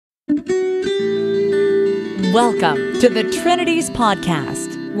Welcome to the Trinities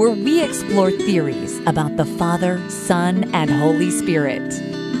podcast, where we explore theories about the Father, Son, and Holy Spirit.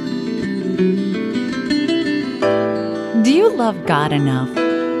 Do you love God enough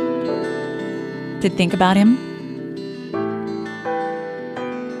to think about Him?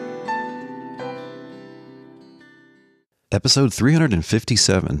 Episode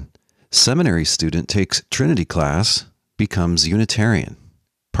 357. Seminary student takes Trinity class, becomes Unitarian.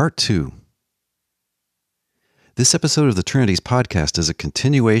 Part 2. This episode of the Trinities podcast is a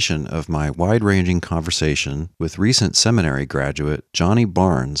continuation of my wide-ranging conversation with recent seminary graduate Johnny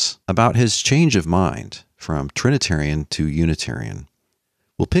Barnes about his change of mind from Trinitarian to Unitarian.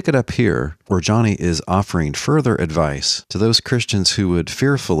 We'll pick it up here, where Johnny is offering further advice to those Christians who would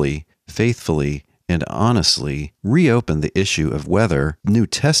fearfully, faithfully, and honestly reopen the issue of whether New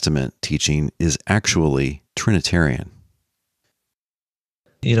Testament teaching is actually Trinitarian.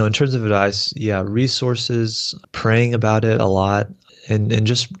 You know, in terms of advice, resources, praying about it a lot, and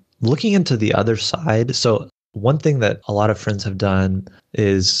just looking into the other side. So one thing that a lot of friends have done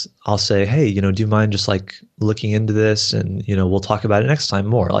is I'll say, hey, do you mind just like looking into this, and, we'll talk about it next time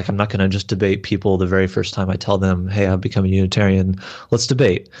more. Like, I'm not going to just debate people the very first time I tell them, hey, I've become a Unitarian, let's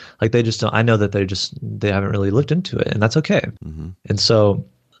debate. Like, they just don't, I know that they haven't really looked into it, and that's okay. Mm-hmm. And so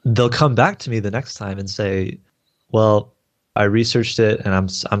they'll come back to me the next time and say, well, I researched it and I'm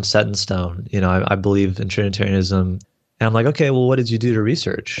set in stone. I believe in Trinitarianism. And I'm like, okay, well, what did you do to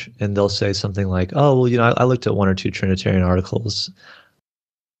research? And they'll say something like, oh, well, I looked at one or two Trinitarian articles.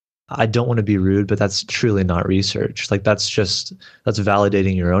 I don't want to be rude, but that's truly not research. Like, that's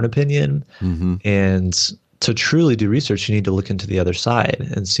validating your own opinion. Mm-hmm. And to truly do research, you need to look into the other side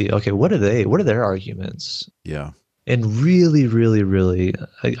and see, okay, what are their arguments? Yeah. And really, really, really,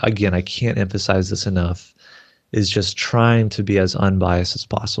 again, I can't emphasize this enough, is just trying to be as unbiased as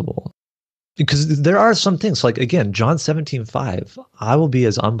possible. Because there are some things, like, again, John 17:5, I will be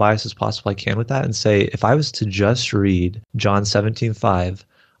as unbiased as possible I can with that and say, if I was to just read John 17:5,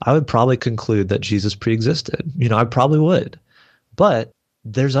 I would probably conclude that Jesus pre-existed. I probably would. But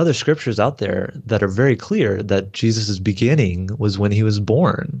there's other scriptures out there that are very clear that Jesus' beginning was when he was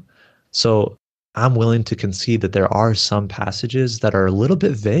born. So I'm willing to concede that there are some passages that are a little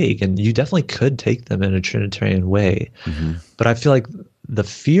bit vague, and you definitely could take them in a Trinitarian way. Mm-hmm. But I feel like the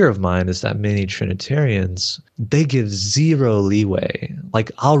fear of mine is that many Trinitarians, they give zero leeway.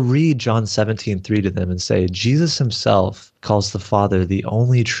 Like, I'll read John 17:3 to them and say, Jesus himself calls the Father the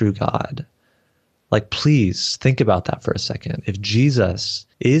only true God. Like, please think about that for a second. If Jesus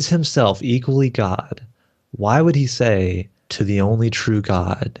is himself equally God, why would he say, to the only true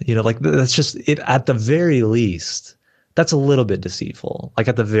God? That's just it. At the very least, that's a little bit deceitful. Like,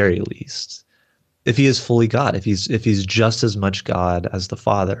 at the very least, if he is fully God, if he's just as much God as the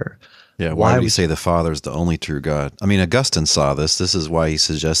Father. Yeah, why would he say the Father is the only true God? I mean, Augustine saw this. This is why he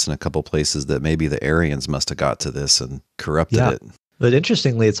suggests in a couple places that maybe the Arians must have got to this and corrupted it. But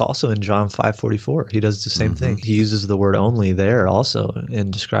interestingly, it's also in John 5:44. He does the same thing. He uses the word only there also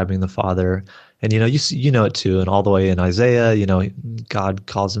in describing the Father. And you know it too, and all the way in Isaiah, God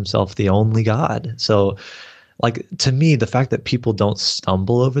calls himself the only God. So, like, to me, the fact that people don't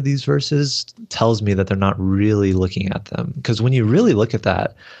stumble over these verses tells me that they're not really looking at them. Because when you really look at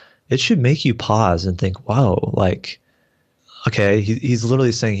that, it should make you pause and think, wow, like, okay, he's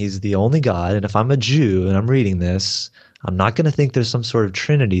literally saying he's the only God, and if I'm a Jew and I'm reading this, I'm not going to think there's some sort of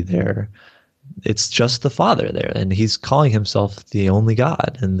Trinity there. It's just the Father there, and he's calling himself the only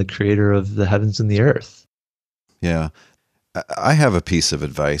God and the creator of the heavens and the earth. Yeah. I have a piece of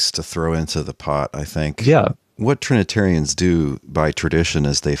advice to throw into the pot, I think. Yeah. What Trinitarians do by tradition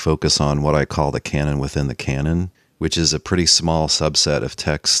is they focus on what I call the canon within the canon, which is a pretty small subset of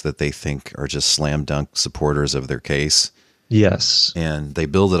texts that they think are just slam dunk supporters of their case. Yes. And they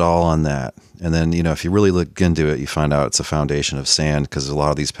build it all on that. And then, if you really look into it, you find out it's a foundation of sand, because a lot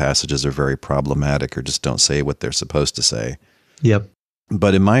of these passages are very problematic or just don't say what they're supposed to say. Yep.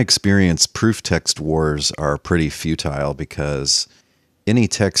 But in my experience, proof text wars are pretty futile, because any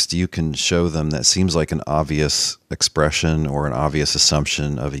text you can show them that seems like an obvious expression or an obvious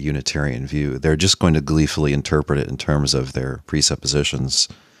assumption of a Unitarian view, they're just going to gleefully interpret it in terms of their presuppositions.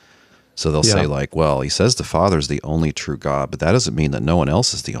 So they'll say, like, well, he says the Father is the only true God, but that doesn't mean that no one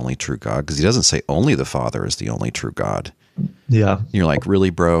else is the only true God, because he doesn't say only the Father is the only true God. Yeah. And you're like, really,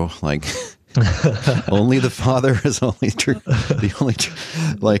 bro? Like, only the Father is only true. The only true.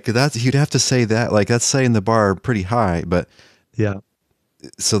 Like, you'd have to say that. Like, that's setting the bar pretty high. But yeah.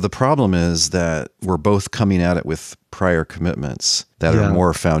 So the problem is that we're both coming at it with prior commitments that are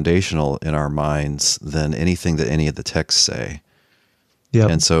more foundational in our minds than anything that any of the texts say. Yep.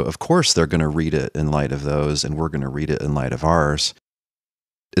 And so, of course, they're going to read it in light of those, and we're going to read it in light of ours.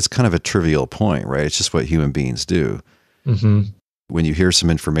 It's kind of a trivial point, right? It's just what human beings do. Mm-hmm. When you hear some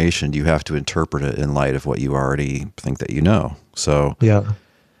information, you have to interpret it in light of what you already think that you know. So Yeah.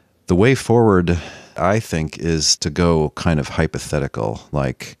 the way forward, I think, is to go kind of hypothetical.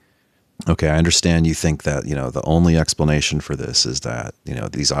 Like, okay, I understand you think that, the only explanation for this is that,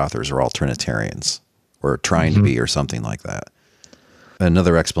 these authors are all Trinitarians or trying to be or something like that.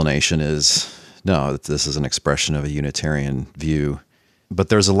 Another explanation is, no, that this is an expression of a Unitarian view. But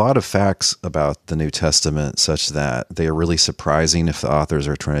there's a lot of facts about the New Testament such that they are really surprising if the authors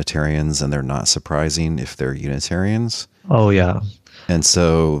are Trinitarians, and they're not surprising if they're Unitarians. Oh, yeah. And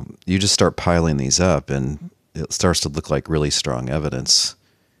so you just start piling these up, and it starts to look like really strong evidence.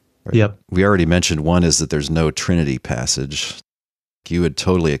 Right? Yep. We already mentioned one is that there's no Trinity passage. You would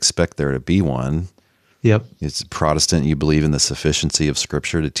totally expect there to be one. Yep. It's Protestant. You believe in the sufficiency of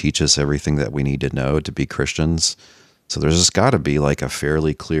Scripture to teach us everything that we need to know to be Christians. So there's just got to be like a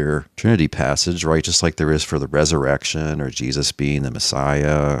fairly clear Trinity passage, right? Just like there is for the resurrection or Jesus being the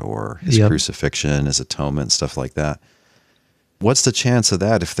Messiah or his crucifixion, his atonement, stuff like that. What's the chance of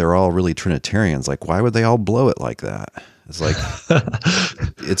that if they're all really Trinitarians? Like, why would they all blow it like that? It's like,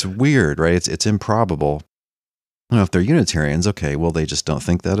 it's weird, right? It's improbable. If they're Unitarians, okay, well, they just don't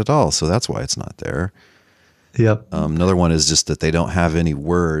think that at all. So that's why it's not there. Yep. Another one is just that they don't have any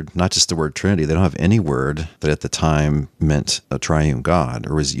word, not just the word Trinity, they don't have any word that at the time meant a triune God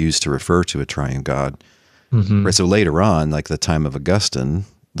or was used to refer to a triune God. Mm-hmm. Right. So later on, like the time of Augustine,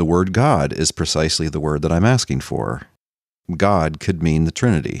 the word God is precisely the word that I'm asking for. God could mean the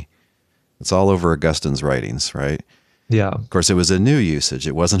Trinity. It's all over Augustine's writings, right? Yeah. Of course, it was a new usage.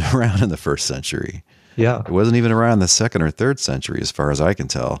 It wasn't around in the first century. Yeah. It wasn't even around the second or third century, as far as I can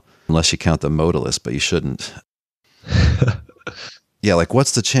tell, unless you count the modalists, but you shouldn't. Yeah, like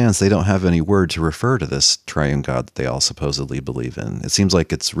what's the chance they don't have any word to refer to this triune God that they all supposedly believe in? It seems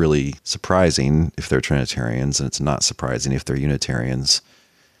like it's really surprising if they're Trinitarians, and it's not surprising if they're Unitarians.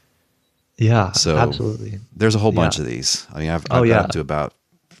 Yeah, So absolutely. There's a whole bunch of these. I mean, I've got up to about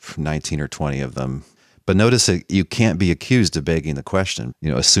 19 or 20 of them. But notice that you can't be accused of begging the question,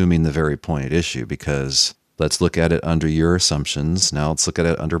 assuming the very point at issue, because let's look at it under your assumptions. Now let's look at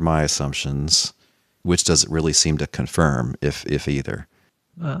it under my assumptions. Which does it really seem to confirm, if either?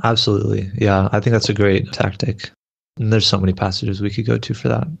 Absolutely. Yeah, I think that's a great tactic. And there's so many passages we could go to for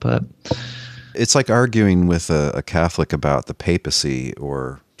that. But it's like arguing with a Catholic about the papacy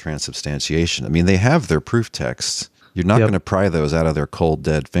or transubstantiation. I mean, they have their proof texts. You're not going to pry those out of their cold,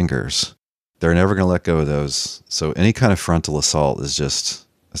 dead fingers. They're never going to let go of those. So any kind of frontal assault is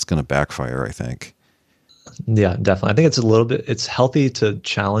it's going to backfire, I think. Yeah, definitely. I think it's healthy to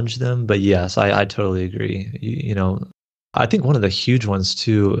challenge them, but yes, I totally agree. I think one of the huge ones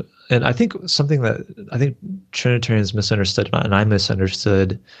too, and I think something that I think Trinitarians misunderstood, and I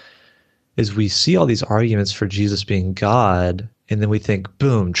misunderstood, is we see all these arguments for Jesus being God, and then we think,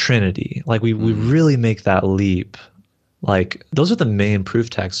 boom, Trinity. Like we really make that leap. Like those are the main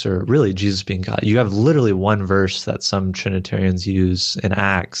proof texts, are really Jesus being God. You have literally one verse that some Trinitarians use in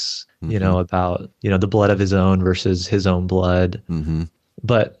Acts, about, the blood of his own versus his own blood. Mm-hmm.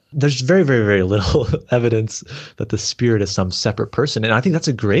 But there's very, very, very little evidence that the Spirit is some separate person. And I think that's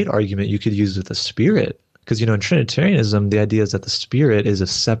a great argument you could use with the Spirit. Because, in Trinitarianism, the idea is that the Spirit is a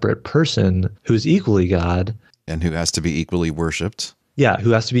separate person who's equally God. And who has to be equally worshipped. Yeah, who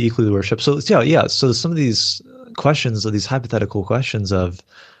has to be equally worshipped. So, so some of these questions, or these hypothetical questions of,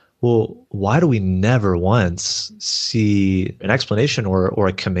 well, why do we never once see an explanation or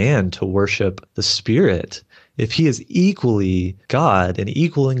a command to worship the Spirit? If he is equally God and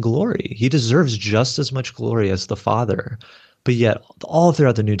equal in glory, he deserves just as much glory as the Father. But yet, all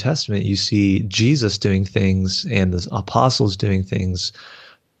throughout the New Testament, you see Jesus doing things and the apostles doing things,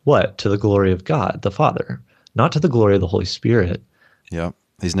 what? To the glory of God, the Father, not to the glory of the Holy Spirit. Yeah.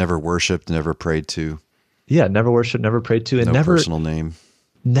 He's never worshiped, never prayed to. Yeah, never worshiped, never prayed to, and no never personal name.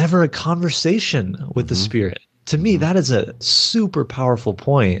 Never a conversation with the Spirit. To me, that is a super powerful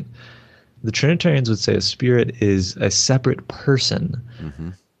point. The Trinitarians would say a spirit is a separate person. Mm-hmm.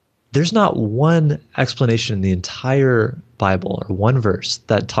 There's not one explanation in the entire Bible or one verse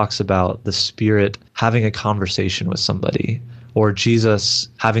that talks about the Spirit having a conversation with somebody, or Jesus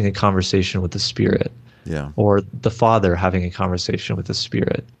having a conversation with the Spirit, or the Father having a conversation with the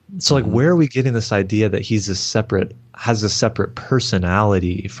Spirit. So like, where are we getting this idea that has a separate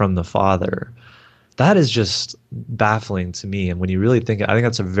personality from the Father? That is just baffling to me. And when you really think, I think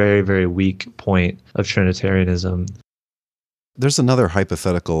that's a very, very weak point of Trinitarianism. There's another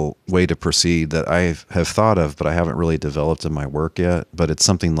hypothetical way to proceed that I have thought of, but I haven't really developed in my work yet. But it's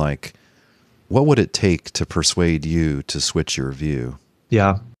something like, what would it take to persuade you to switch your view?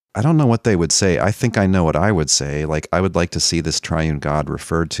 Yeah. I don't know what they would say. I think I know what I would say. Like, I would like to see this triune God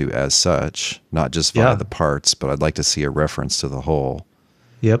referred to as such, not just via the parts, but I'd like to see a reference to the whole.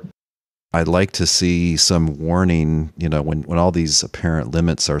 Yep. I'd like to see some warning, when all these apparent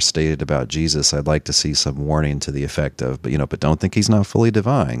limits are stated about Jesus, I'd like to see some warning to the effect of, but don't think he's not fully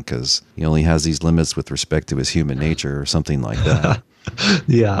divine because he only has these limits with respect to his human nature or something like that.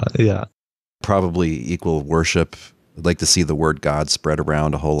 Yeah. Probably equal worship. I'd like to see the word God spread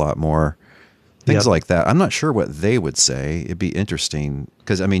around a whole lot more. Things like that. I'm not sure what they would say. It'd be interesting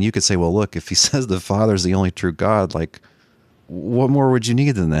because, you could say, well, look, if he says the Father's the only true God, like, what more would you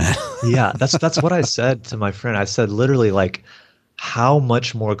need than that? Yeah, that's what I said to my friend. I said literally, like, how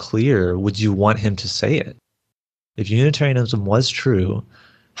much more clear would you want him to say it? If Unitarianism was true,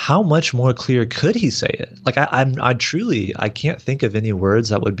 how much more clear could he say it? Like, I can't think of any words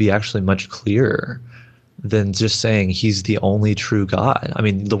that would be actually much clearer than just saying he's the only true God. I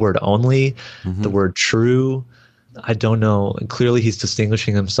mean, the word only, the word true, I don't know. Clearly he's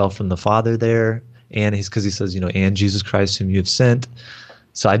distinguishing himself from the Father there. And because he says, and Jesus Christ whom you have sent.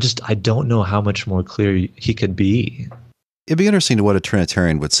 So I don't know how much more clear he could be. It'd be interesting to what a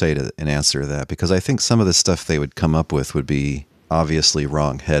Trinitarian would say to an answer to that, because I think some of the stuff they would come up with would be obviously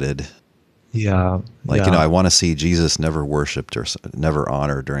wrong-headed. Yeah. Like, I want to see Jesus never worshipped or never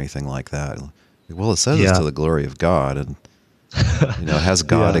honored or anything like that. Well, it says it's to the glory of God, and it has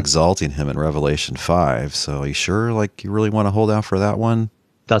God exalting him in Revelation 5. So are you sure, like, you really want to hold out for that one?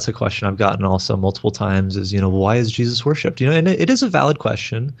 That's a question I've gotten also multiple times is, why is Jesus worshipped? And it is a valid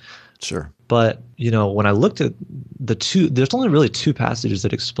question. Sure. But, when I looked at there's only really two passages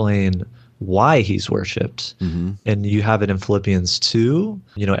that explain why he's worshipped. And you have it in Philippians 2,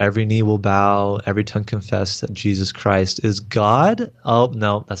 every knee will bow, every tongue confess that Jesus Christ is God. Oh,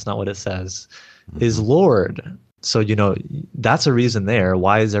 no, that's not what it says. Is Lord. So, that's a reason there.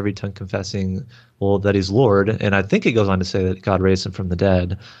 Why is every tongue confessing, that he's Lord? And I think it goes on to say that God raised him from the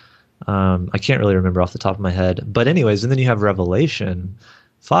dead. I can't really remember off the top of my head. But anyways, and then you have Revelation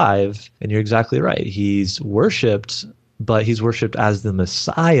 5, and you're exactly right. He's worshipped, but he's worshipped as the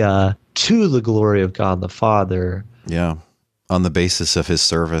Messiah to the glory of God the Father. Yeah. On the basis of his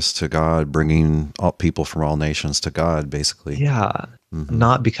service to God, bringing all people from all nations to God, basically. Yeah.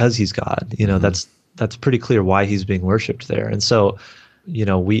 Not because he's God. That's pretty clear why he's being worshipped there. And so,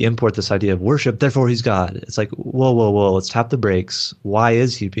 we import this idea of worship, therefore he's God. It's like, whoa, let's tap the brakes. Why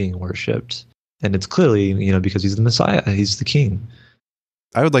is he being worshipped? And it's clearly, because he's the Messiah, he's the King.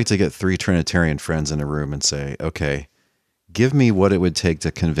 I would like to get 3 Trinitarian friends in a room and say, okay, give me what it would take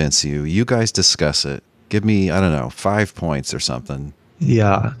to convince you. You guys discuss it. Give me, 5 points or something.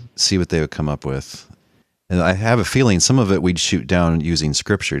 Yeah. See what they would come up with. And I have a feeling some of it we'd shoot down using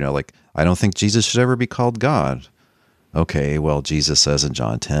scripture, like, I don't think Jesus should ever be called God. Okay, well, Jesus says in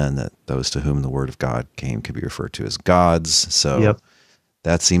John 10 that those to whom the word of God came could be referred to as gods. So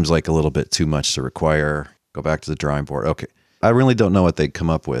that seems like a little bit too much to require. Go back to the drawing board. Okay, I really don't know what they'd come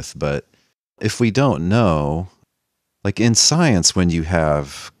up with, but if we don't know, like in science, when you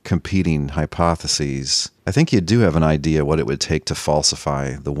have competing hypotheses, I think you do have an idea what it would take to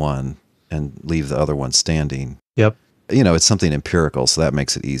falsify the one and leave the other one standing. Yep. It's something empirical, so that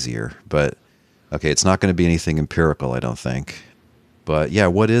makes it easier. But, okay, it's not going to be anything empirical, I don't think. But, yeah,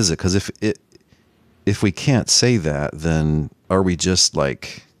 what is it? Because if we can't say that, then are we just,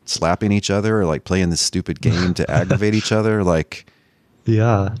 like, slapping each other or, like, playing this stupid game to aggravate each other? Like...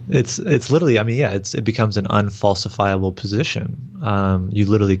 Yeah, it's literally, it becomes an unfalsifiable position. You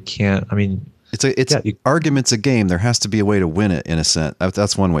literally can't, argument's a game. There has to be a way to win it, in a sense.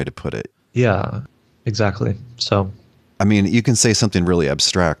 That's one way to put it. Yeah, exactly. So... you can say something really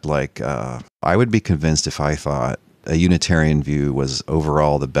abstract like, I would be convinced if I thought a Unitarian view was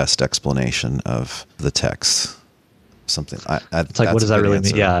overall the best explanation of the text. Something. It's like, what does that really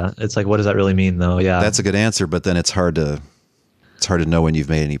mean? Yeah, it's like, what does that really mean, though? Yeah. That's a good answer, but then it's hard to know when you've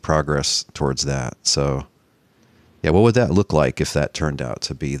made any progress towards that. So, yeah, what would that look like if that turned out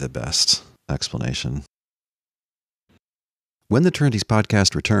to be the best explanation? When the Trinities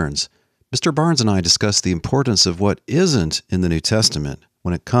podcast returns, Mr. Barnes and I discuss the importance of what isn't in the New Testament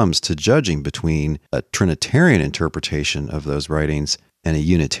when it comes to judging between a Trinitarian interpretation of those writings and a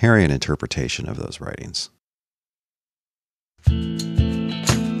Unitarian interpretation of those writings.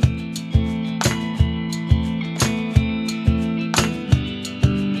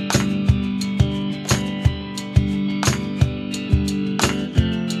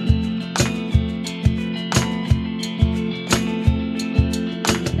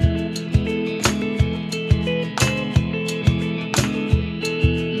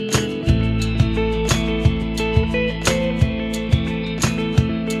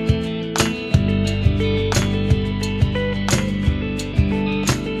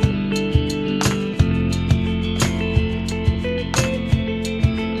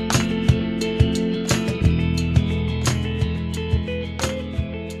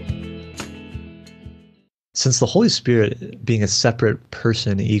 since the Holy Spirit being a separate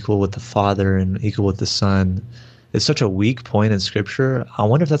person, equal with the Father and equal with the Son, is such a weak point in Scripture, I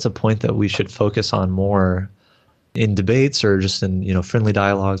wonder if that's a point that we should focus on more in debates or just in, friendly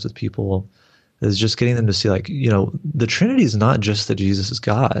dialogues with people, is just getting them to see, like, the Trinity is not just that Jesus is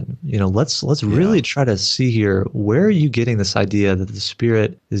God. Let's really try to see here, where are you getting this idea that the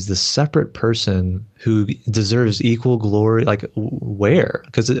Spirit is the separate person who deserves equal glory? Like, where?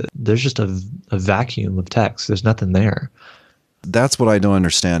 Because there's just a vacuum of text. There's nothing there. That's what I don't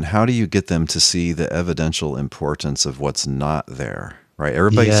understand. How do you get them to see the evidential importance of what's not there? Right?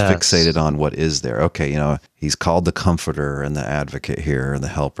 Everybody's fixated on what is there. Okay, he's called the Comforter and the Advocate here and the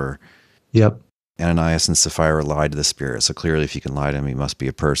Helper. Yep. Ananias and Sapphira lied to the Spirit. So clearly, if you can lie to him, he must be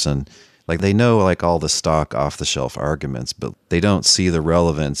a person. Like, they know, like, all the stock off-the-shelf arguments, but they don't see the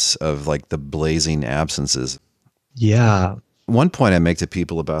relevance of, like, the blazing absences. Yeah. One point I make to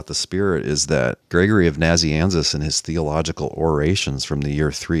people about the Spirit is that Gregory of Nazianzus, in his theological orations from the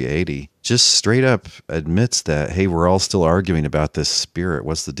year 380, just straight up admits that, hey, we're all still arguing about this Spirit.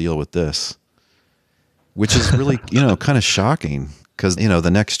 What's the deal with this? Which is really, kind of shocking. Because, the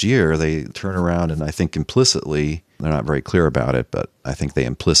next year they turn around and I think implicitly, they're not very clear about it, but I think they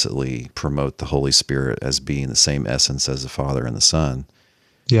implicitly promote the Holy Spirit as being the same essence as the Father and the Son.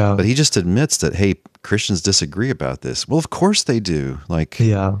 Yeah. But he just admits that, hey, Christians disagree about this. Well, of course they do. Like,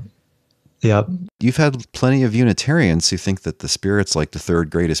 yeah. You've had plenty of Unitarians who think that the Spirit's like the third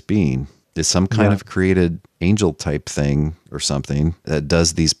greatest being, is some kind of created angel type thing or something that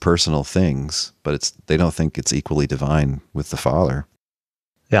does these personal things, but they don't think it's equally divine with the Father.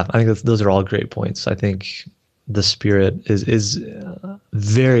 Yeah, I think those are all great points. I think the Spirit is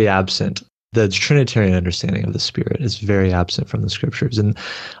very absent. The Trinitarian understanding of the Spirit is very absent from the Scriptures. And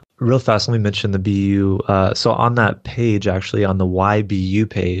real fast, let me mention the BU. So on that page, actually, on the YBU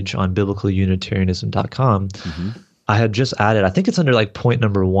page on biblicalunitarianism.com, I had just added, I think it's under like point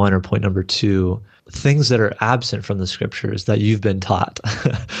number 1 or point number 2, things that are absent from the Scriptures that you've been taught.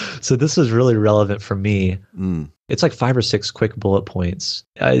 So this is really relevant for me. It's like 5 or 6 quick bullet points.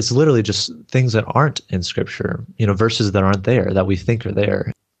 It's literally just things that aren't in Scripture, verses that aren't there that we think are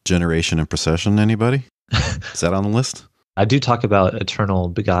there. Generation and procession, anybody? Is that on the list? I do talk about eternal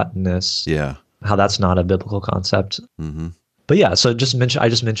begottenness. Yeah. How that's not a biblical concept. But yeah, so I just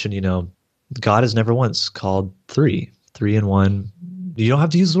mentioned, God is never once called three in one. You don't have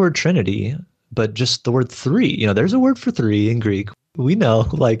to use the word Trinity, but just the word three. There's a word for three in Greek. We know,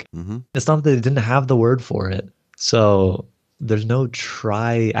 it's not that they didn't have the word for it. So there's no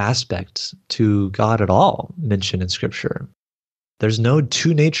tri aspect to God at all mentioned in Scripture. There's no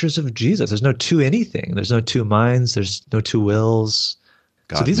two natures of Jesus. There's no two anything. There's no two minds. There's no two wills.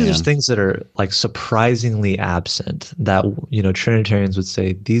 So these are just things that are like surprisingly absent that, Trinitarians would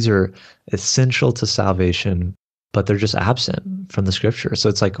say these are essential to salvation, but they're just absent from the Scripture. So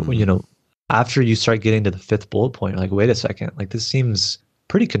it's like, after you start getting to the 5th bullet point, you're like, wait a second, like this seems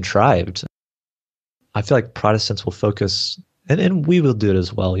pretty contrived. I feel like Protestants will focus, and we will do it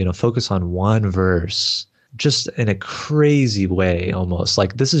as well, focus on one verse just in a crazy way almost.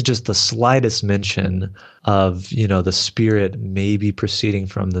 Like this is just the slightest mention of, the Spirit maybe proceeding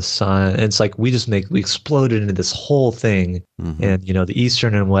from the Son. And it's like we exploded into this whole thing. And, the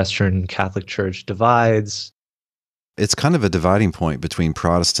Eastern and Western Catholic Church divides. It's kind of a dividing point between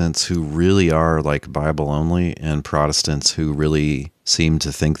Protestants who really are like Bible only and Protestants who really seem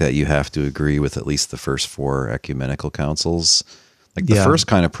to think that you have to agree with at least the first 4 ecumenical councils. Like the first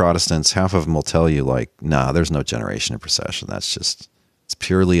kind of Protestants, half of them will tell you like, nah, there's no generation and procession. It's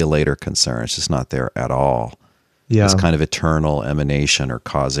purely a later concern. It's just not there at all. Yeah. It's kind of eternal emanation or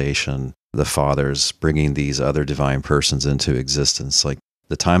causation. The Father's bringing these other divine persons into existence. Like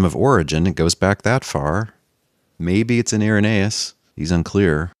the time of origin, it goes back that far. Maybe it's in Irenaeus. He's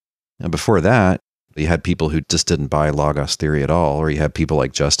unclear. And before that, you had people who just didn't buy Logos theory at all, or you had people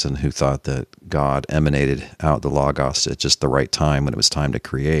like Justin who thought that God emanated out the Logos at just the right time when it was time to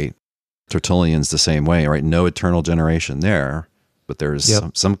create. Tertullian's the same way, right? No eternal generation there, but there's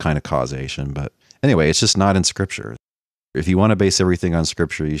some kind of causation. But anyway, it's just not in Scripture. If you want to base everything on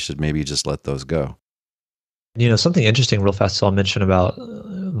Scripture, you should maybe just let those go. Something interesting real fast I'll mention about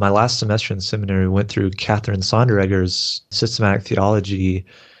my last semester in seminary, went through Catherine Sonderegger's systematic theology,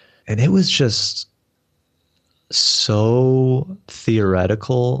 and it was just so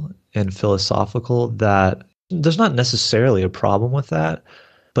theoretical and philosophical that there's not necessarily a problem with that,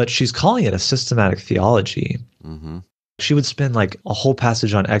 but she's calling it a systematic theology. She would spend like a whole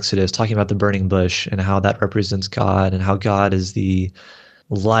passage on Exodus talking about the burning bush and how that represents God and how God is the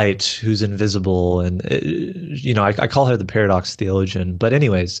light who's invisible. And, I call her the paradox theologian. But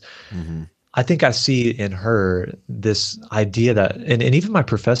anyways, I think I see in her this idea that, and even my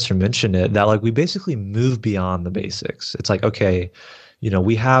professor mentioned it, that like we basically move beyond the basics. It's like, okay,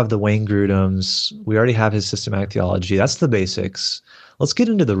 we have the Wayne Grudem's, we already have his systematic theology. That's the basics. Let's get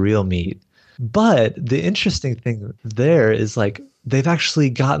into the real meat. But the interesting thing there is like they've actually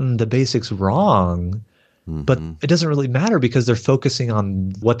gotten the basics wrong, but it doesn't really matter because they're focusing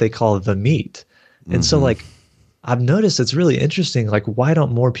on what they call the meat. And so like I've noticed it's really interesting, like why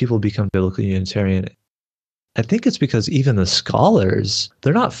don't more people become biblical Unitarian? I think it's because even the scholars,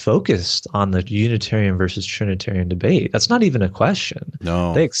 they're not focused on the Unitarian versus Trinitarian debate. That's not even a question.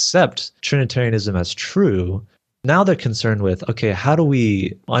 No. They accept Trinitarianism as true. Now they're concerned with, okay, how do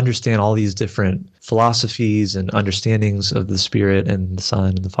we understand all these different philosophies and understandings of the Spirit and the Son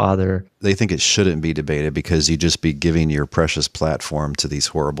and the Father? They think it shouldn't be debated because you'd just be giving your precious platform to these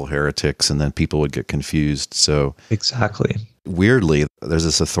horrible heretics, and then people would get confused. So exactly. Weirdly, there's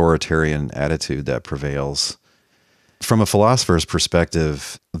this authoritarian attitude that prevails. From a philosopher's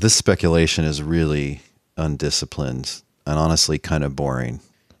perspective, this speculation is really undisciplined and honestly kind of boring.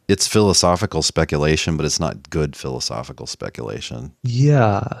 It's philosophical speculation, but it's not good philosophical speculation.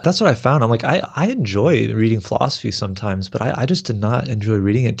 Yeah, that's what I found. I'm like, I enjoy reading philosophy sometimes, but I just did not enjoy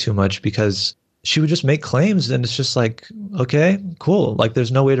reading it too much because she would just make claims and it's just like, okay, cool. Like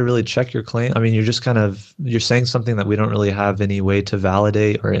there's no way to really check your claim. I mean, you're just you're saying something that we don't really have any way to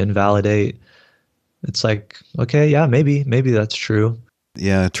validate or invalidate. It's like, okay, yeah, maybe that's true.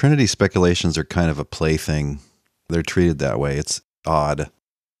 Yeah, Trinity speculations are kind of a plaything. They're treated that way. It's odd.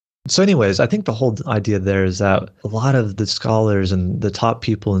 So anyways, I think the whole idea there is that a lot of the scholars and the top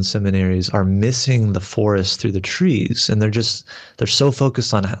people in seminaries are missing the forest through the trees. And they're so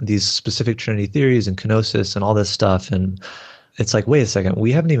focused on these specific Trinity theories and kenosis and all this stuff. And it's like, wait a second,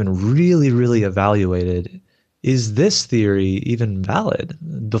 we haven't even really evaluated, is this theory even valid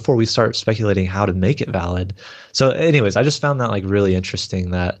before we start speculating how to make it valid? So anyways, I just found that like really interesting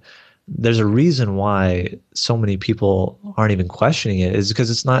that there's a reason why so many people aren't even questioning it is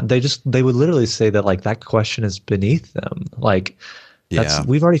because it's not, they would literally say that like that question is beneath them. Like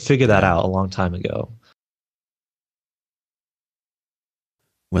we've already figured that out a long time ago.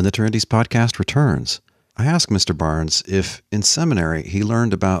 When the Trinities podcast returns, I ask Mr. Barnes if in seminary he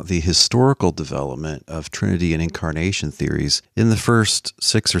learned about the historical development of Trinity and incarnation theories in the first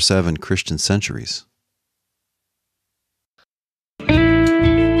 6 or 7 Christian centuries.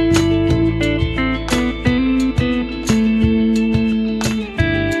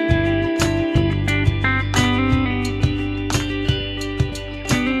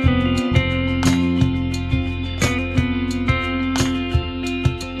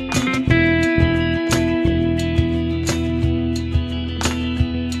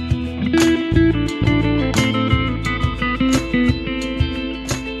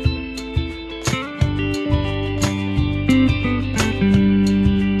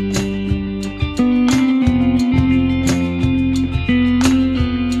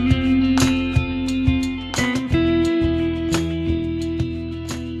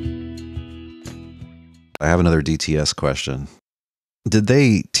 I have another DTS question. Did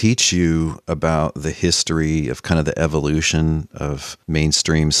they teach you about the history of kind of the evolution of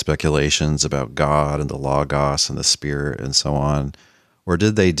mainstream speculations about God and the Logos and the Spirit and so on? Or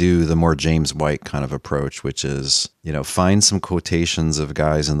did they do the more James White kind of approach, which is, find some quotations of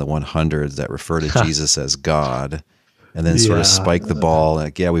guys in the 100s that refer to Jesus as God and then sort of spike the ball?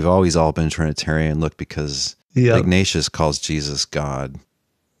 Like, we've always all been Trinitarian. Look, because Ignatius calls Jesus God.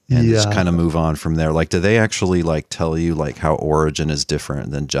 And just kind of move on from there. Like, do they actually tell you how Origen is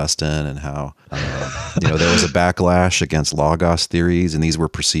different than Justin and how, there was a backlash against Logos theories and these were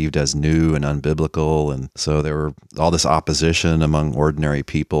perceived as new and unbiblical. And so there were all this opposition among ordinary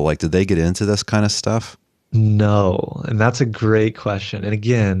people. Like, did they get into this kind of stuff? No. And that's a great question. And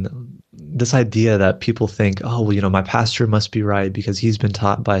again, this idea that people think, oh, well, my pastor must be right because he's been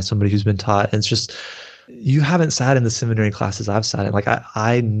taught by somebody who's been taught. And it's just, you haven't sat in the seminary classes I've sat in. Like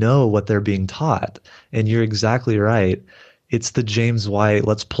I know what they're being taught, and you're exactly right. It's the James White.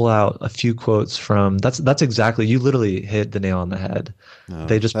 Let's pull out a few quotes from. That's exactly. You literally hit the nail on the head. No,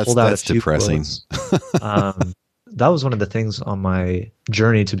 they just pulled out a few depressing. Quotes. That was one of the things on my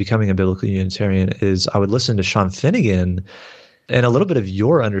journey to becoming a biblical Unitarian is I would listen to Sean Finnegan and a little bit of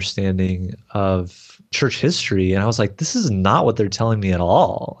your understanding of church history. And I was like, this is not what they're telling me at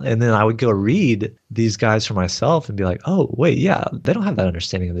all. And then I would go read these guys for myself and be like, oh, wait, yeah, they don't have that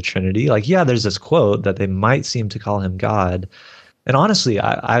understanding of the Trinity. Like, yeah, there's this quote that they might seem to call him God. And honestly,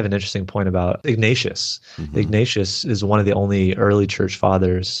 I have an interesting point about Ignatius. Mm-hmm. Ignatius is one of the only early church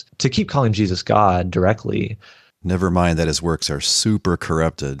fathers to keep calling Jesus God directly. Never mind that his works are super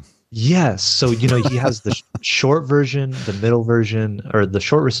corrupted. Yes. So, he has the short version, the middle version, or the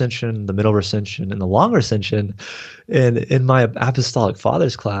short recension, the middle recension, and the long recension. And in my apostolic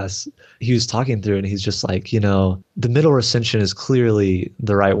fathers class, he was talking through it and he's just like, the middle recension is clearly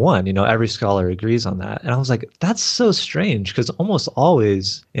the right one. Every scholar agrees on that. And I was like, that's so strange because almost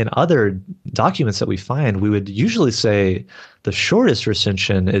always in other documents that we find, we would usually say the shortest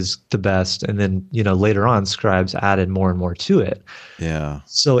recension is the best. And then, later on, scribes added more and more to it. Yeah.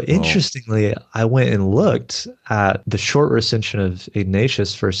 So interestingly, I went and looked at the short recension of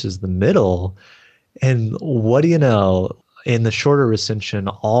Ignatius versus the middle. And what do you know? In the shorter recension,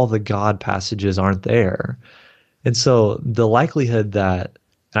 all the God passages aren't there. And so the likelihood that,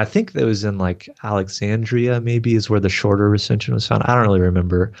 and I think that was in like Alexandria, maybe is where the shorter recension was found. I don't really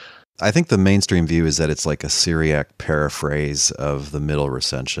remember. I think the mainstream view is that it's like a Syriac paraphrase of the middle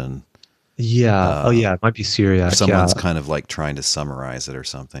recension. Yeah. It might be Syriac. Someone's kind of like trying to summarize it or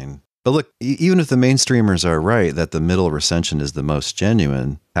something. But look, even if the mainstreamers are right that the middle recension is the most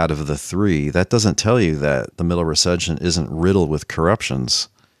genuine out of the three, that doesn't tell you that the middle recension isn't riddled with corruptions.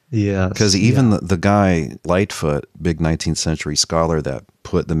 Yeah. Because even the guy, Lightfoot, big 19th century scholar that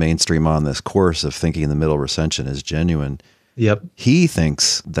put the mainstream on this course of thinking the middle recension is genuine, yep, he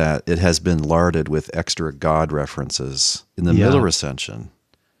thinks that it has been larded with extra God references in the middle recension.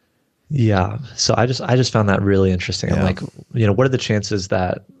 Yeah. So I just found that really interesting. Yeah. I'm like, what are the chances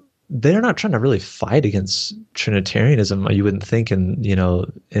that they're not trying to really fight against Trinitarianism? You wouldn't think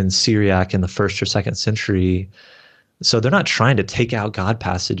in Syriac in the 1st or 2nd century. So they're not trying to take out God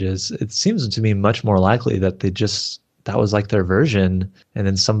passages. It seems to me much more likely that that was like their version. And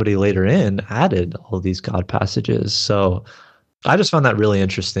then somebody later in added all of these God passages. So I just found that really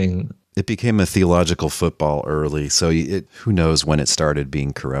interesting. It became a theological football early. So who knows when it started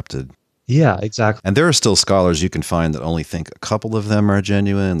being corrupted. Yeah, exactly. And there are still scholars you can find that only think a couple of them are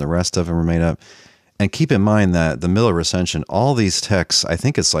genuine, the rest of them are made up. And keep in mind that the Miller Recension, all these texts, I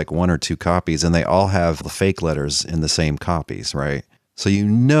think it's like 1 or 2 copies, and they all have the fake letters in the same copies, right? So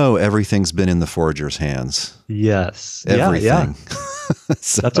everything's been in the forger's hands. Yes. Everything. Yeah.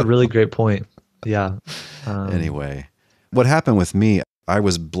 So, that's a really great point. Yeah. Anyway, what happened with me, I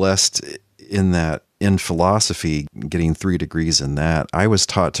was blessed in philosophy, getting 3 degrees in that, I was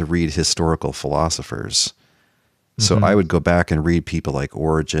taught to read historical philosophers. So I would go back and read people like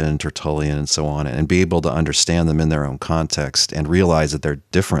Origen, Tertullian, and so on, and be able to understand them in their own context and realize that they're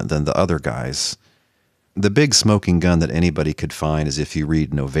different than the other guys. The big smoking gun that anybody could find is if you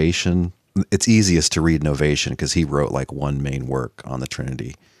read Novation. It's easiest to read Novation because he wrote like one main work on the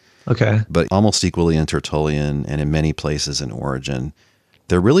Trinity. Okay. But almost equally in Tertullian and in many places in Origen,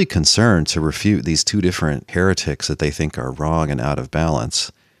 they're really concerned to refute these 2 different heretics that they think are wrong and out of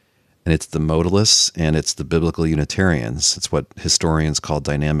balance. And it's the modalists and it's the biblical Unitarians. It's what historians call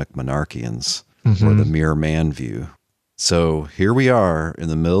dynamic monarchians, or the mere man view. So here we are in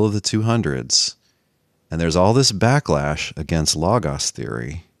the middle of the 200s, and there's all this backlash against Logos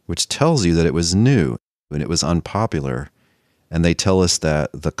theory, which tells you that it was new and it was unpopular. And they tell us that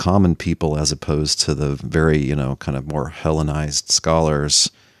the common people, as opposed to the very, kind of more Hellenized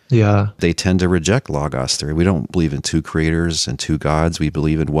scholars, they tend to reject Logos theory. We don't believe in 2 creators and 2 gods. We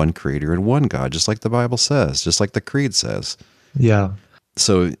believe in 1 creator and 1 God, just like the Bible says, just like the Creed says. Yeah.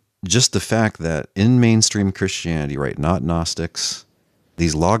 So just the fact that in mainstream Christianity, right, not Gnostics,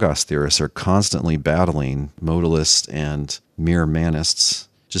 these Logos theorists are constantly battling modalists and mere manists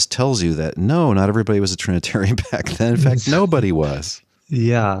just tells you that no, not everybody was a Trinitarian back then. In fact, nobody was.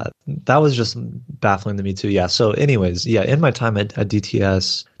 Yeah, that was just baffling to me too. Yeah. So anyways, in my time at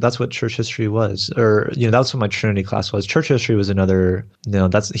DTS, that's what church history was, or, that's what my Trinity class was. Church history was another, they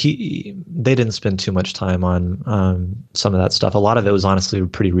didn't spend too much time on some of that stuff. A lot of it was honestly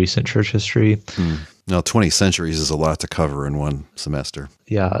pretty recent church history. Now, 20 centuries is a lot to cover in one semester.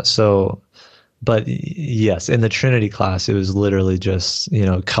 Yeah. So, but yes, in the Trinity class, it was literally just,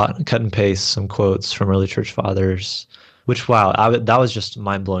 cut and paste some quotes from early church fathers, which, wow, that was just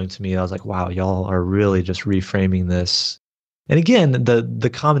mind blowing to me. I was like, wow, y'all are really just reframing this. And again, the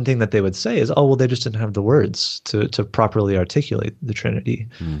common thing that they would say is, oh, well, they just didn't have the words to properly articulate the Trinity.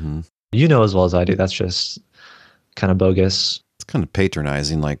 Mm-hmm. As well as I do, that's just kind of bogus. It's kind of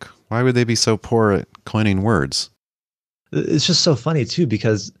patronizing. Like, why would they be so poor at coining words? It's just so funny too,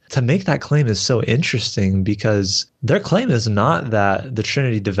 because to make that claim is so interesting, because their claim is not that the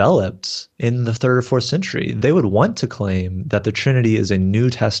Trinity developed in the 3rd or 4th century. They would want to claim that the Trinity is a New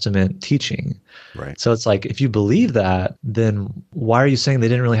Testament teaching. Right. So it's like, if you believe that, then why are you saying they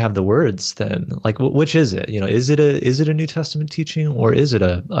didn't really have the words then? Like, which is it? Is it a New Testament teaching, or is it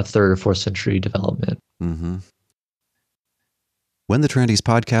a 3rd or 4th century development? Mm-hmm. when the Trinities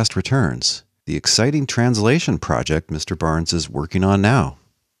podcast returns, the exciting translation project Mr. Barnes is working on now.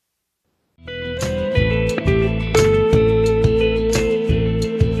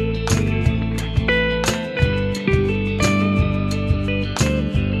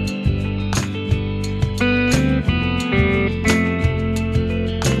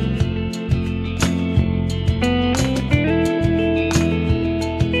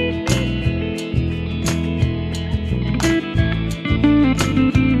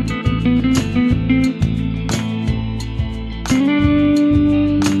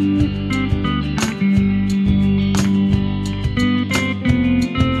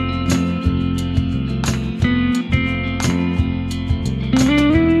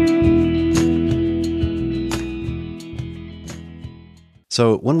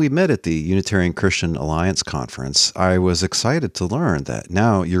 So when we met at the Unitarian Christian Alliance Conference, I was excited to learn that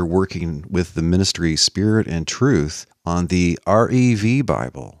now you're working with the ministry Spirit and Truth on the REV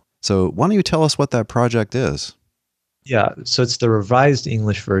Bible. So why don't you tell us what that project is? Yeah, so it's the Revised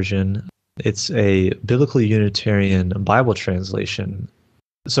English Version. It's a Biblical Unitarian Bible translation.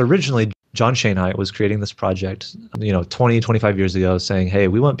 So originally, John Schoenheit was creating this project, 20, 25 years ago, saying, hey,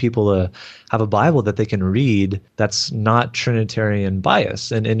 we want people to have a Bible that they can read that's not Trinitarian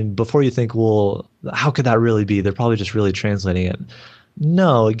bias. And before you think, well, how could that really be? They're probably just really translating it.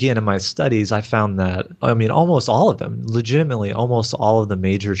 No, again, in my studies, I found that, almost all of them, legitimately, almost all of the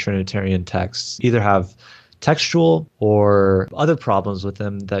major Trinitarian texts either have textual or other problems with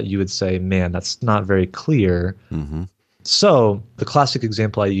them that you would say, man, that's not very clear. Mm-hmm. So the classic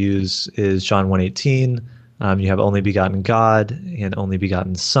example I use is John 1:18. You have only begotten God and only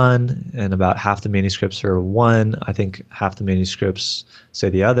begotten Son, and about half the manuscripts are one. I think half the manuscripts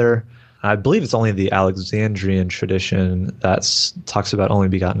say the other. I believe it's only the Alexandrian tradition that talks about only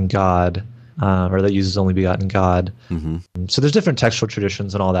begotten God, or that uses only begotten God. Mm-hmm. So there's different textual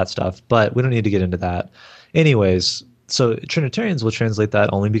traditions and all that stuff, but we don't need to get into that. Anyways, so Trinitarians will translate that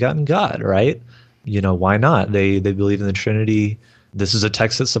only begotten God, right? Why not? They believe in the Trinity. This is a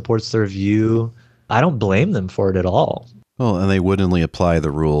text that supports their view. I don't blame them for it at all. Well, and they wouldn't apply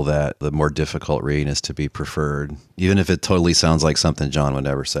the rule that the more difficult reading is to be preferred, even if it totally sounds like something John would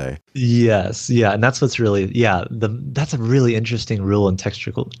never say. Yes, yeah, and that's what's really, that's a really interesting rule in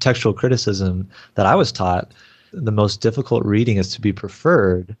textual criticism that I was taught. The most difficult reading is to be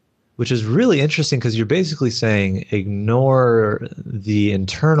preferred, which is really interesting because you're basically saying ignore the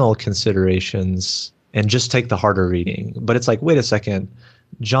internal considerations and just take the harder reading. But it's like, wait a second,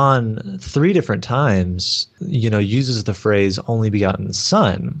 John 3 different times, uses the phrase only begotten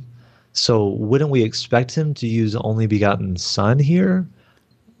Son. So wouldn't we expect him to use only begotten Son here?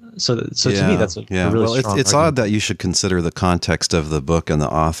 So to me, that's a really strong it's argument. odd that you should consider the context of the book and the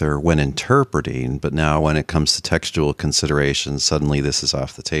author when interpreting, but now when it comes to textual considerations, suddenly this is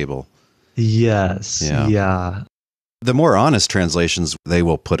off the table. Yes. Yeah. The more honest translations, they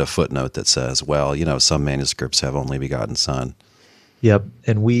will put a footnote that says, well, some manuscripts have only begotten Son. Yep.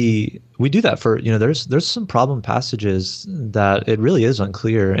 And we do that for, there's some problem passages that it really is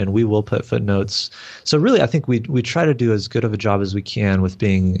unclear, and we will put footnotes. So really, I think we try to do as good of a job as we can with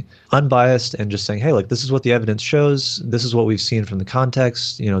being unbiased and just saying, hey, look, this is what the evidence shows. This is what we've seen from the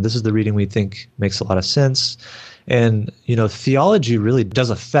context. This is the reading we think makes a lot of sense. And, theology really does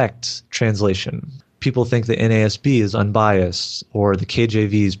affect translation. People think the NASB is unbiased or the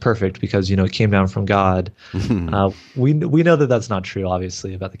KJV is perfect because, it came down from God. We know that that's not true,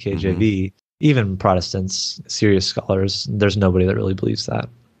 obviously, about the KJV. Mm-hmm. Even Protestants, serious scholars, there's nobody that really believes that.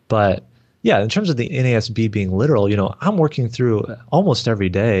 But yeah, in terms of the NASB being literal, I'm working through almost every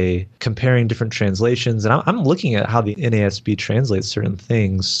day comparing different translations, and I'm looking at how the NASB translates certain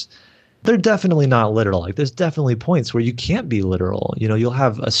things. They're definitely not literal. Like, there's definitely points where you can't be literal. You'll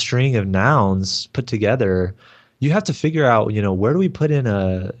have a string of nouns put together. You have to figure out, where do we put in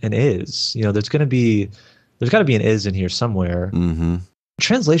an is? There's got to be an is in here somewhere. Mm-hmm.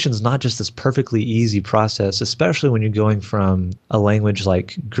 Translation is not just this perfectly easy process, especially when you're going from a language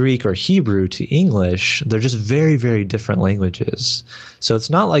like Greek or Hebrew to English. They're just very, very different languages. So it's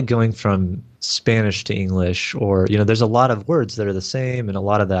not like going from Spanish to English, or, there's a lot of words that are the same and a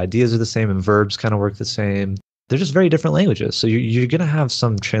lot of the ideas are the same and verbs kind of work the same. They're just very different languages. So you're going to have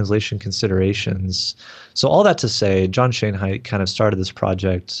some translation considerations. So all that to say, John Schoenheit kind of started this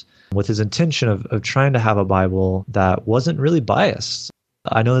project with his intention of trying to have a Bible that wasn't really biased.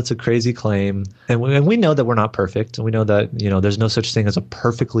 I know that's a crazy claim, and we know that we're not perfect, and we know that there's no such thing as a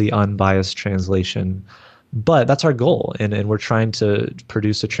perfectly unbiased translation, but that's our goal, and we're trying to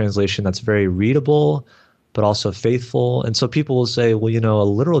produce a translation that's very readable, but also faithful. And so people will say, well, a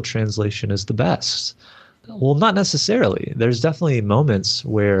literal translation is the best. Well, not necessarily. There's definitely moments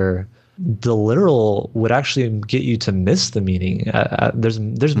where the literal would actually get you to miss the meaning. There's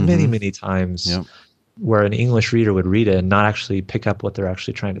many, many times Yep. where an English reader would read it and not actually pick up what they're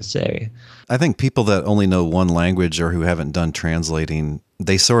actually trying to say. I think people that only know one language or who haven't done translating,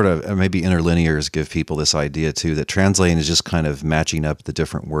 they sort of, maybe interlinears give people this idea too, that translating is just kind of matching up the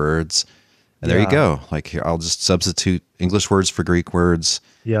different words. And there you go. Like here, I'll just substitute English words for Greek words.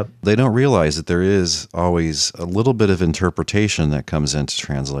 Yep. They don't realize that there is always a little bit of interpretation that comes into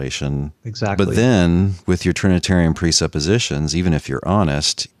translation. Exactly. But then with your Trinitarian presuppositions, even if you're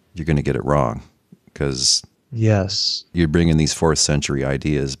honest, you're going to get it wrong because yes, you're bringing these 4th century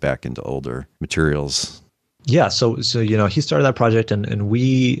ideas back into older materials. Yeah, so he started that project, and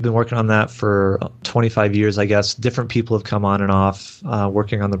we've been working on that for 25 years, I guess. Different people have come on and off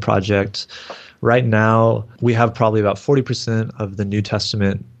working on the project. Right now, we have probably about 40% of the New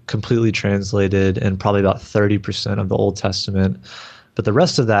Testament completely translated and probably about 30% of the Old Testament. But the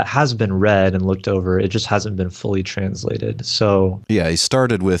rest of that has been read and looked over. It just hasn't been fully translated. So yeah, he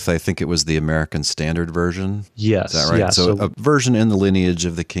started with, I think it was the American Standard Version. Yes. Is that right? Yeah, so a version in the lineage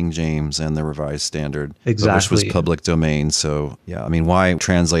of the King James and the Revised Standard. Exactly. Which was public domain. So yeah, I mean, why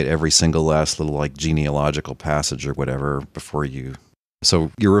translate every single last little like genealogical passage or whatever before you...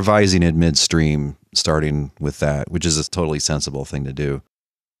 So you're revising it midstream, starting with that, which is a totally sensible thing to do.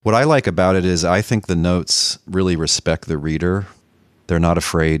 What I like about it is I think the notes really respect the reader. They're not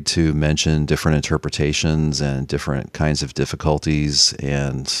afraid to mention different interpretations and different kinds of difficulties.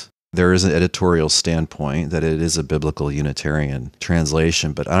 And there is an editorial standpoint that it is a biblical Unitarian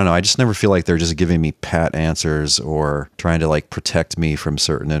translation. But I don't know, I just never feel like they're just giving me pat answers or trying to like protect me from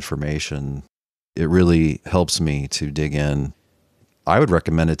certain information. It really helps me to dig in. I would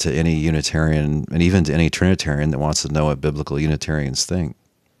recommend it to any Unitarian and even to any Trinitarian that wants to know what biblical Unitarians think.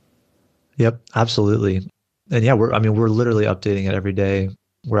 Yep, absolutely. And yeah, we're literally updating it every day.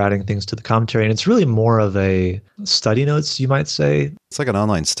 We're adding things to the commentary, and it's really more of a study notes, you might say. It's like an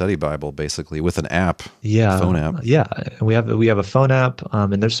online study Bible, basically, with an app, yeah, phone app. Yeah, and we have a phone app,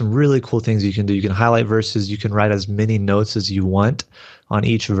 and there's some really cool things you can do. You can highlight verses. You can write as many notes as you want on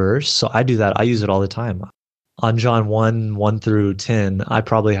each verse. So I do that. I use it all the time. On John 1 through 10, I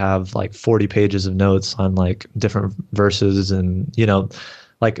probably have like 40 pages of notes on like different verses, and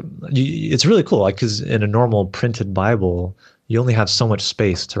it's really cool. Like, because in a normal printed Bible, you only have so much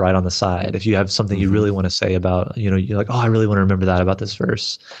space to write on the side. If you have something you really want to say about, you're like, oh, I really want to remember that about this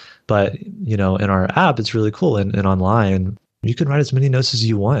verse. But, in our app, it's really cool. And online, you can write as many notes as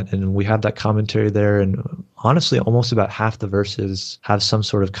you want. And we have that commentary there. And honestly, almost about half the verses have some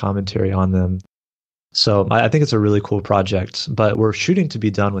sort of commentary on them. So I think it's a really cool project, but we're shooting to be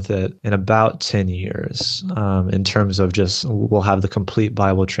done with it in about 10 years in terms of just we'll have the complete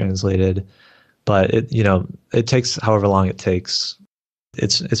Bible translated. But it takes however long it takes.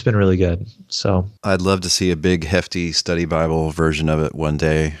 It's been really good. So I'd love to see a big, hefty study Bible version of it one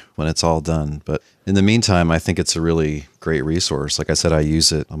day when it's all done. But in the meantime, I think it's a really great resource. Like I said, I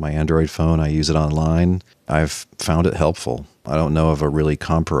use it on my Android phone. I use it online. I've found it helpful. I don't know of a really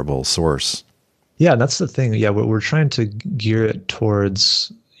comparable source. Yeah, that's the thing. Yeah, we're trying to gear it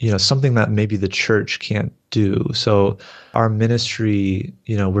towards, something that maybe the church can't do. So our ministry,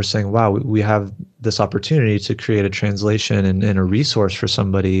 we're saying, wow, we have this opportunity to create a translation and a resource for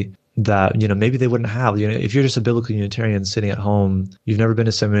somebody that, maybe they wouldn't have. If you're just a biblical Unitarian sitting at home, you've never been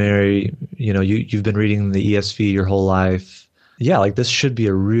to seminary, you've been reading the ESV your whole life. Yeah, like this should be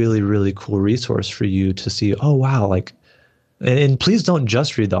a really, really cool resource for you to see, oh, wow, like, and please don't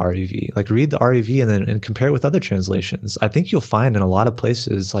just read the REV. Like read the REV and compare it with other translations. I think you'll find in a lot of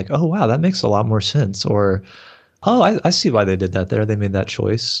places like, oh, wow, that makes a lot more sense. Or, oh, I see why they did that there. They made that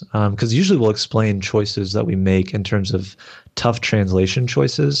choice. Because usually we'll explain choices that we make in terms of tough translation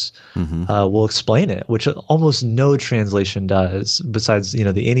choices. Mm-hmm. We'll explain it, which almost no translation does besides, the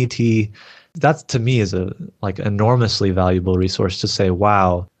NET. That to me is a enormously valuable resource to say,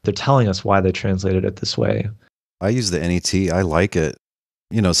 wow, they're telling us why they translated it this way. I use the NET. I like it.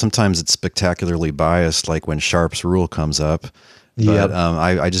 Sometimes it's spectacularly biased, like when Sharp's rule comes up. But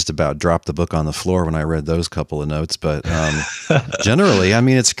I just about dropped the book on the floor when I read those couple of notes. But generally,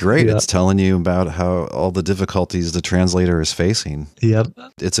 it's great. Yep. It's telling you about how all the difficulties the translator is facing. Yep.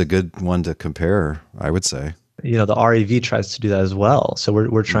 It's a good one to compare, I would say. The REV tries to do that as well. So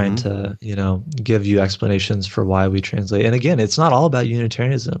we're trying to, give you explanations for why we translate. And again, it's not all about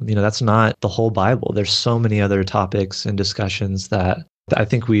Unitarianism. That's not the whole Bible. There's so many other topics and discussions that I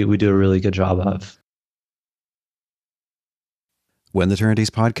think we do a really good job of. When the Trinities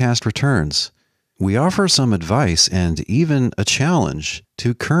podcast returns, we offer some advice and even a challenge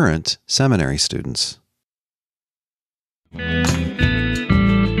to current seminary students.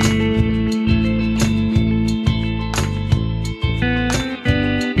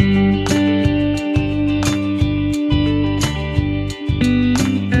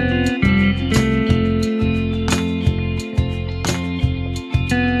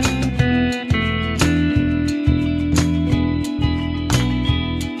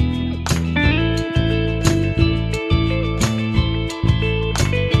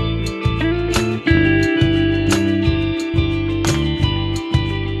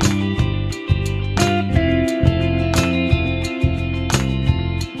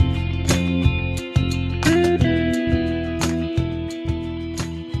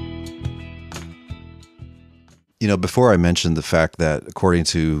 Before I mentioned the fact that according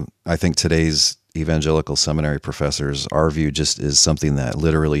to, I think, today's evangelical seminary professors, our view just is something that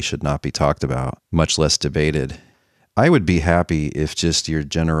literally should not be talked about, much less debated. I would be happy if just your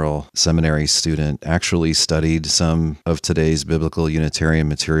general seminary student actually studied some of today's biblical Unitarian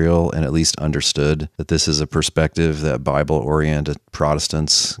material and at least understood that this is a perspective that Bible-oriented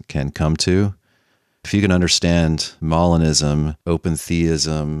Protestants can come to. If you can understand Molinism, open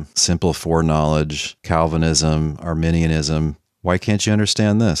theism, simple foreknowledge, Calvinism, Arminianism, why can't you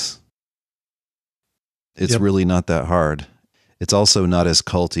understand this? It's really not that hard. It's also not as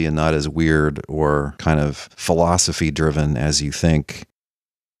culty and not as weird or kind of philosophy-driven as you think.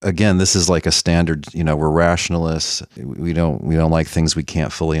 Again, this is like a standard, we're rationalists. We don't like things we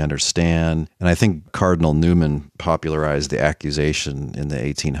can't fully understand. And I think Cardinal Newman popularized the accusation in the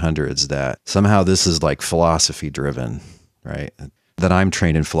 1800s that somehow this is like philosophy-driven, right? That I'm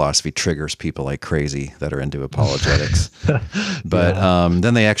trained in philosophy triggers people like crazy that are into apologetics. But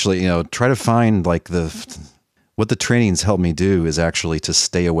then they actually, try to find like what the trainings help me do is actually to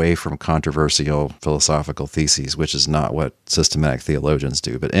stay away from controversial philosophical theses, which is not what systematic theologians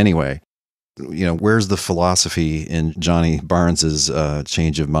do. But anyway, where's the philosophy in Johnny Barnes's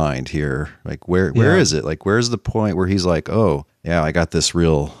change of mind here? Like, where is it? Like, where's the point where he's like, oh, yeah, I got this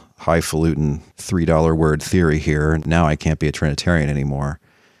real highfalutin $3 word theory here, and now I can't be a Trinitarian anymore.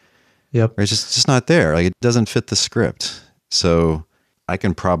 Yep. It's just not there. Like, it doesn't fit the script. So I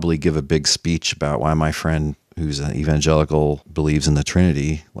can probably give a big speech about why my friend who's an evangelical believes in the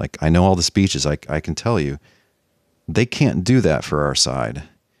Trinity. Like, I know all the speeches, I can tell you. They can't do that for our side.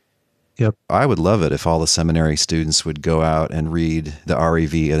 Yep. I would love it if all the seminary students would go out and read the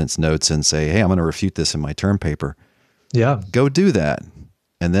REV and its notes and say, hey, I'm going to refute this in my term paper. Yeah. Go do that.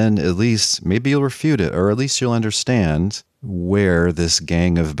 And then at least maybe you'll refute it, or at least you'll understand where this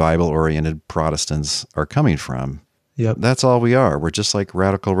gang of Bible-oriented Protestants are coming from. Yep. That's all we are. We're just like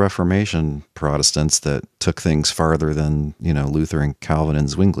radical Reformation Protestants that took things farther than, Luther and Calvin and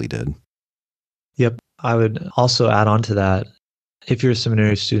Zwingli did. Yep. I would also add on to that, if you're a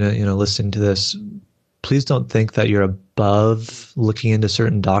seminary student, listening to this, please don't think that you're above looking into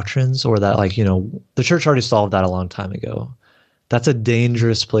certain doctrines, or that the church already solved that a long time ago. That's a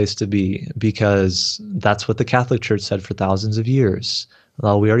dangerous place to be, because that's what the Catholic Church said for thousands of years.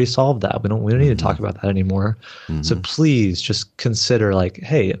 Well, we already solved that. We don't need to talk about that anymore. Mm-hmm. So please just consider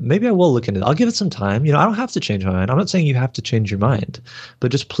hey, maybe I will look into it. I'll give it some time. I don't have to change my mind. I'm not saying you have to change your mind,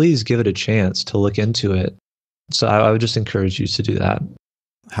 but just please give it a chance to look into it. So I would just encourage you to do that.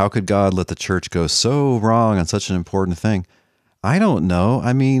 How could God let the church go so wrong on such an important thing? I don't know.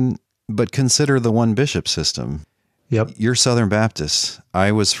 But consider the one bishop system. Yep. You're Southern Baptist.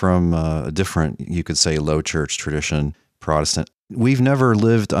 I was from a different, you could say, low church tradition, Protestant. We've never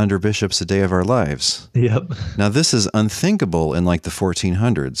lived under bishops a day of our lives. Yep. Now, this is unthinkable in like the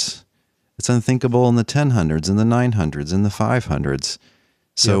 1400s. It's unthinkable in the 1000s, in the 900s, in the 500s.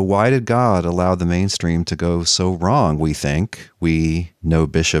 So why did God allow the mainstream to go so wrong, we think? We no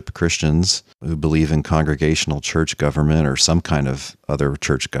bishop Christians who believe in congregational church government or some kind of other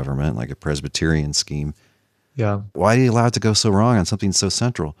church government, like a Presbyterian scheme. Yeah. Why did he allow it to go so wrong on something so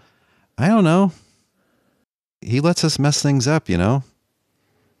central? I don't know. He lets us mess things up,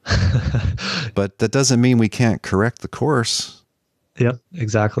 But that doesn't mean we can't correct the course. Yep,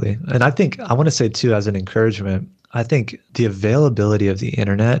 exactly. And I want to say too, as an encouragement, I think the availability of the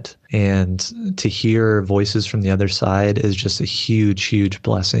internet and to hear voices from the other side is just a huge, huge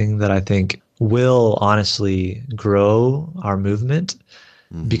blessing that I think will honestly grow our movement.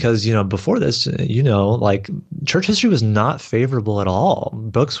 Mm-hmm. Because, before this, church history was not favorable at all.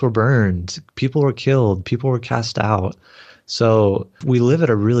 Books were burned, people were killed, people were cast out. So we live at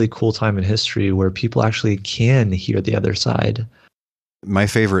a really cool time in history where people actually can hear the other side. My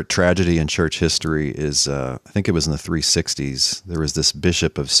favorite tragedy in church history is, I think it was in the 360s, there was this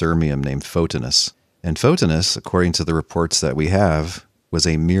bishop of Sirmium named Photinus. And Photinus, according to the reports that we have, was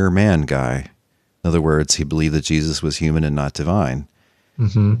a mere man guy. In other words, he believed that Jesus was human and not divine.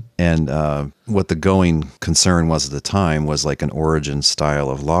 Mm-hmm. And what the going concern was at the time was like an origin style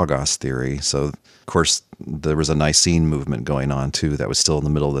of logos theory. So, of course, there was a Nicene movement going on too that was still in the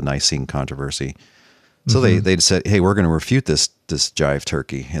middle of the Nicene controversy. So they said, "Hey, we're going to refute this jive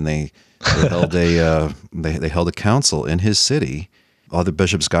turkey," and they held they held a council in his city. All the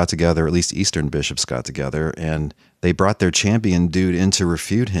bishops got together, at least Eastern bishops got together, and they brought their champion dude in to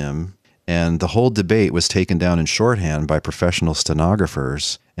refute him. And the whole debate was taken down in shorthand by professional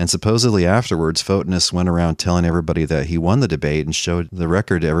stenographers. And supposedly afterwards, Photinus went around telling everybody that he won the debate and showed the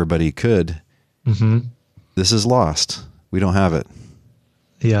record to everybody he could. Mm-hmm. This is lost. We don't have it.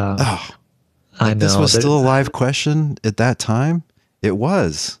 Yeah. Oh, I know. This was still a live question at that time? It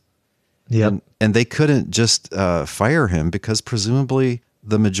was. Yeah. And they couldn't just fire him because presumably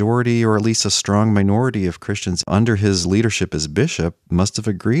the majority, or at least a strong minority of Christians under his leadership as bishop, must have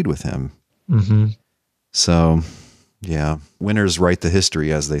agreed with him. Mm-hmm. So, yeah, winners write the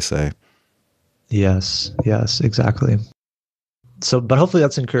history, as they say. Yes, exactly. So, but hopefully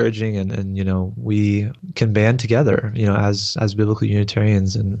that's encouraging, and we can band together, as biblical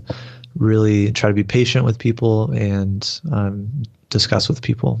Unitarians, and really try to be patient with people and discuss with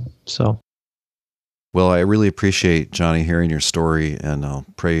people. So. Well, I really appreciate, Johnny, hearing your story, and I'll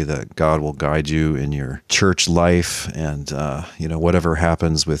pray that God will guide you in your church life and, whatever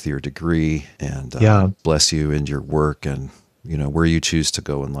happens with your degree, and bless you in your work and, where you choose to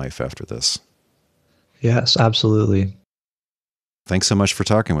go in life after this. Yes, absolutely. Thanks so much for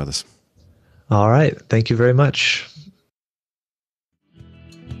talking with us. All right. Thank you very much.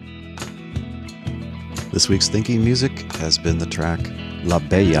 This week's thinking music has been the track La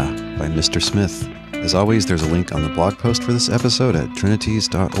Bella by Mr. Smith. As always, there's a link on the blog post for this episode at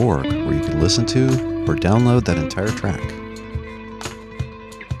trinities.org, where you can listen to or download that entire track.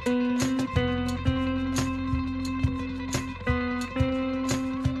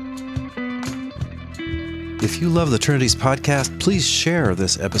 If you love the Trinities podcast, please share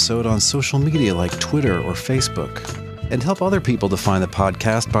this episode on social media like Twitter or Facebook, and help other people to find the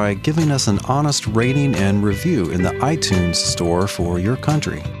podcast by giving us an honest rating and review in the iTunes store for your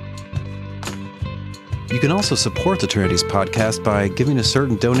country. You can also support the Trinities podcast by giving a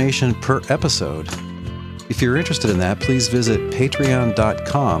certain donation per episode. If you're interested in that, please visit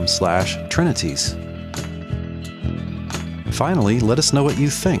patreon.com/trinities. Finally, let us know what you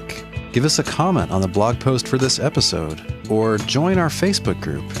think. Give us a comment on the blog post for this episode, or join our Facebook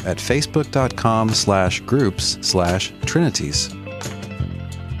group at facebook.com/groups/trinities.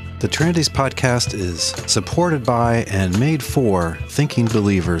 The Trinities podcast is supported by and made for thinking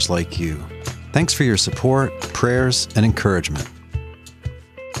believers like you. Thanks for your support, prayers, and encouragement.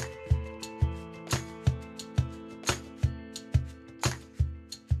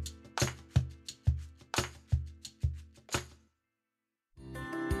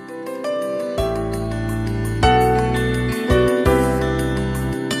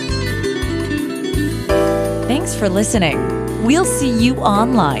 Thanks for listening. We'll see you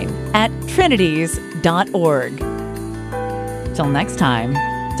online at trinities.org. Till next time,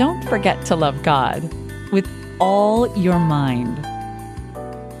 don't forget to love God with all your mind.